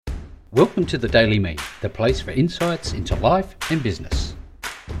Welcome to the Daily Me, the place for insights into life and business.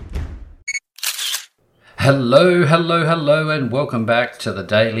 Hello, and welcome back to the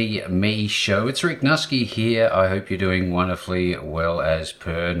Daily Me Show. It's Rick Nusky here. I hope you're doing wonderfully well as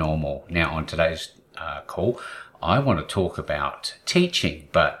per normal. Now, on today's call, I want to talk about teaching,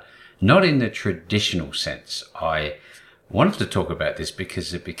 but not in the traditional sense. I wanted to talk about this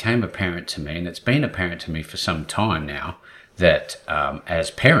because it became apparent to me, and it's been apparent to me for some time now, that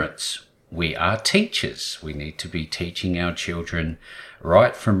as parents, we are teachers. We need to be teaching our children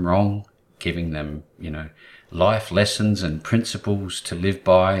right from wrong, giving them, life lessons and principles to live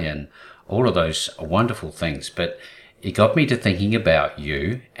by and all of those wonderful things. But it got me to thinking about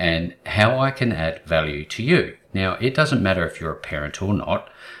you and how I can add value to you. Now, it doesn't matter if you're a parent or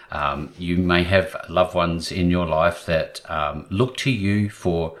not. You may have loved ones in your life that look to you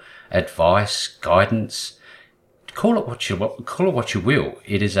for advice, guidance. Call it what you will.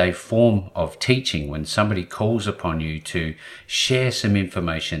 It is a form of teaching when somebody calls upon you to share some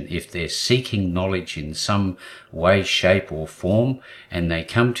information. If they're seeking knowledge in some way, shape, or form, and they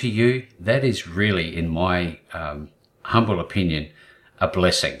come to you, that is really, in my humble opinion, a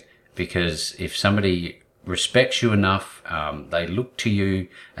blessing. Because if somebody respects you enough, they look to you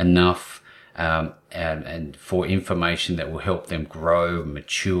enough, and for information that will help them grow,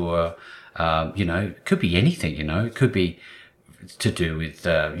 mature. It could be anything, it could be to do with,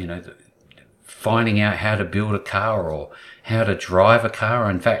 finding out how to build a car or how to drive a car.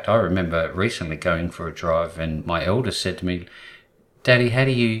 In fact, I remember recently going for a drive and my eldest said to me, "Daddy, how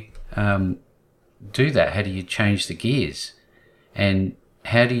do you do that? How do you change the gears? And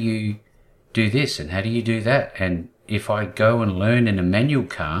how do you do this? And how do you do that? And if I go and learn in a manual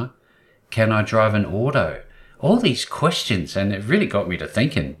car, can I drive an auto?" All these questions, and it really got me to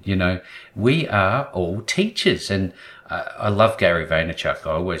thinking, we are all teachers. And I love Gary Vaynerchuk.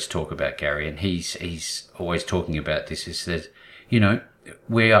 I always talk about Gary, and he's always talking about this, is that,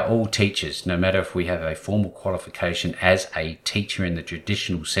 we are all teachers, no matter if we have a formal qualification as a teacher in the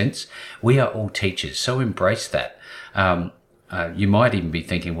traditional sense, we are all teachers. So embrace that. You might even be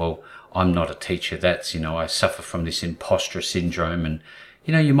thinking, well, I'm not a teacher. That's, I suffer from this imposter syndrome, and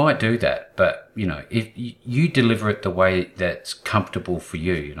you might do that, but, if you deliver it the way that's comfortable for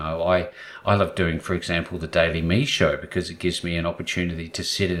you, I love doing, for example, the Daily Me Show, because it gives me an opportunity to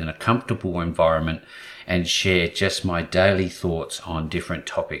sit in a comfortable environment and share just my daily thoughts on different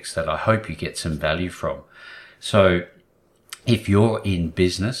topics that I hope you get some value from. So if you're in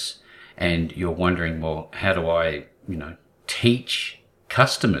business and you're wondering, well, how do I, teach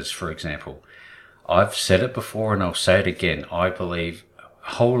customers, for example? I've said it before and I'll say it again. I believe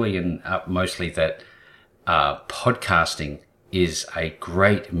wholly and mostly that podcasting is a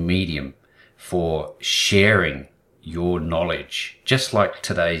great medium for sharing your knowledge, just like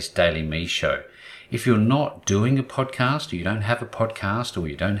today's Daily Me Show. If you're not doing a podcast, or you don't have a podcast, or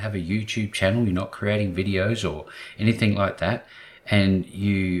you don't have a YouTube channel, you're not creating videos or anything like that, and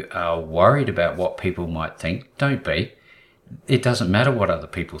you are worried about what people might think, don't be. It doesn't matter what other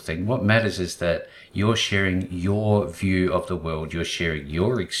people think. What matters is that you're sharing your view of the world. You're sharing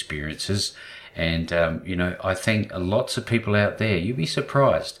your experiences. And, I think lots of people out there, you'll be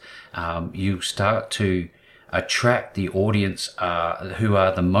surprised. You start to attract the audience who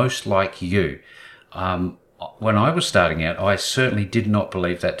are the most like you. When I was starting out, I certainly did not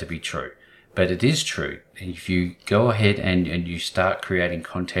believe that to be true. But it is true. If you go ahead and you start creating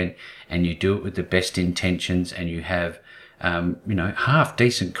content and you do it with the best intentions, and you have half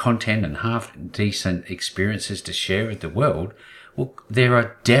decent content and half decent experiences to share with the world, well, there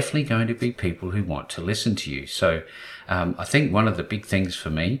are definitely going to be people who want to listen to you. So I think one of the big things for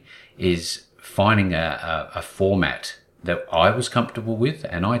me is finding a format that I was comfortable with,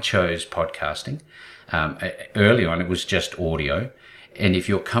 and I chose podcasting. Early on, it was just audio. And if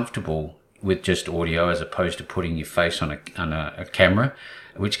you're comfortable with just audio as opposed to putting your face on a camera,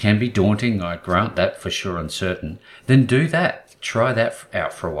 which can be daunting, I grant that for sure and certain, then do that. Try that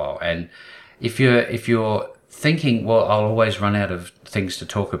out for a while. And if you're thinking, well, I'll always run out of things to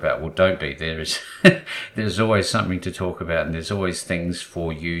talk about, well, don't be. There's always something to talk about, and there's always things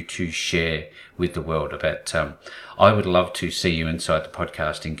for you to share with the world about. I would love to see you inside the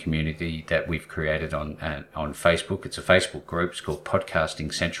podcasting community that we've created on Facebook. It's a Facebook group. It's called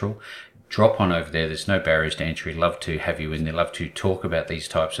Podcasting Central. Drop on over there. There's no barriers to entry. Love to have you in there. Love to talk about these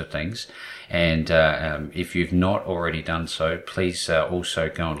types of things. And if you've not already done so, please also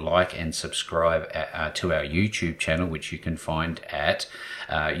go and like and subscribe to our YouTube channel, which you can find at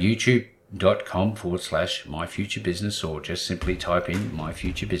YouTube myfuturebusiness, or just simply type in my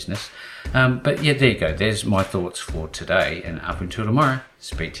future business. But yeah, there you go. There's my thoughts for today, and up until tomorrow,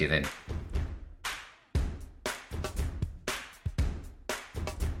 speak to you then.